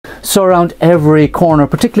So around every corner,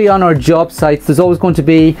 particularly on our job sites, there's always going to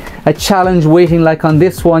be a challenge waiting. Like on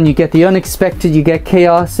this one, you get the unexpected, you get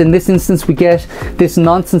chaos. In this instance, we get this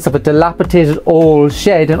nonsense of a dilapidated old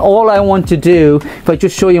shed, and all I want to do, if I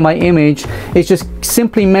just show you my image, is just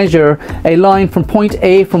simply measure a line from point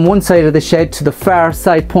A from one side of the shed to the far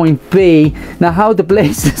side, point B. Now how the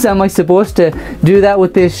blazes am I supposed to do that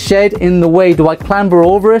with this shed in the way? Do I clamber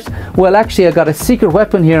over it? Well, actually I got a secret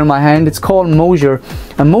weapon here in my hand. It's called Moasure,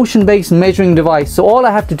 a motion-based measuring device. So all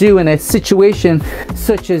I have to do in a situation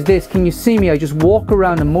such as this, can you see me? I just walk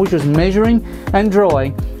around and Moasure's measuring and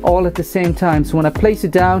drawing all at the same time. So when I place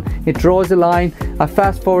it down, it draws a line. I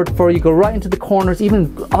fast forward for you, go right into the corners,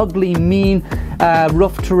 even ugly, mean,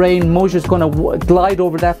 rough terrain. Moasure's going to glide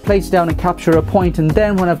over that, place down and capture a point. And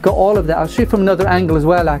then when I've got all of that, I'll show you from another angle as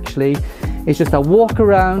well actually. It's just I walk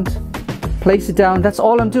around, place it down. That's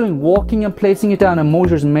all I'm doing, walking and placing it down, and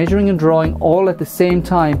Moasure's measuring and drawing all at the same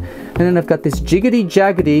time. And then I've got this jiggity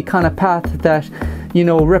jaggedy kind of path that, you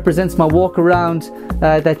know, represents my walk around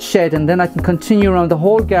that shed, and then I can continue around the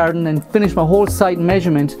whole garden and finish my whole site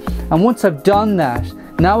measurement. And once I've done that,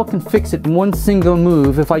 now I can fix it in one single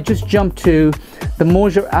move. If I just jump to the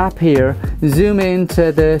Moasure app here, zoom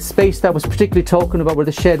into the space that was particularly talking about where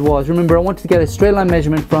the shed was. Remember, I wanted to get a straight line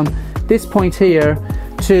measurement from this point here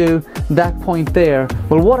to that point there.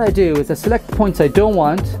 Well, what I do is I select the points I don't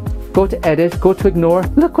want, go to edit, go to ignore.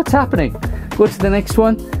 Look what's happening. Go to the next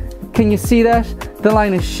one. Can you see that? The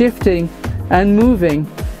line is shifting and moving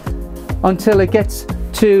until it gets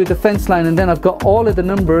to the fence line, and then I've got all of the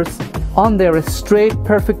numbers on there, a straight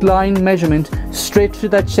perfect line measurement straight through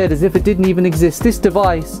that shed as if it didn't even exist. This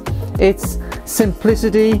device, it's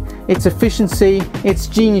simplicity, it's efficiency, it's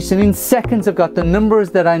genius, and in seconds I've got the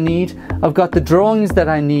numbers that I need, I've got the drawings that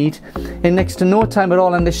I need in next to no time at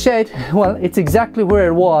all. And the shed, well, it's exactly where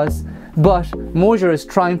it was, but Moasure has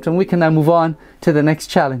triumphed and we can now move on to the next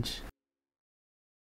challenge.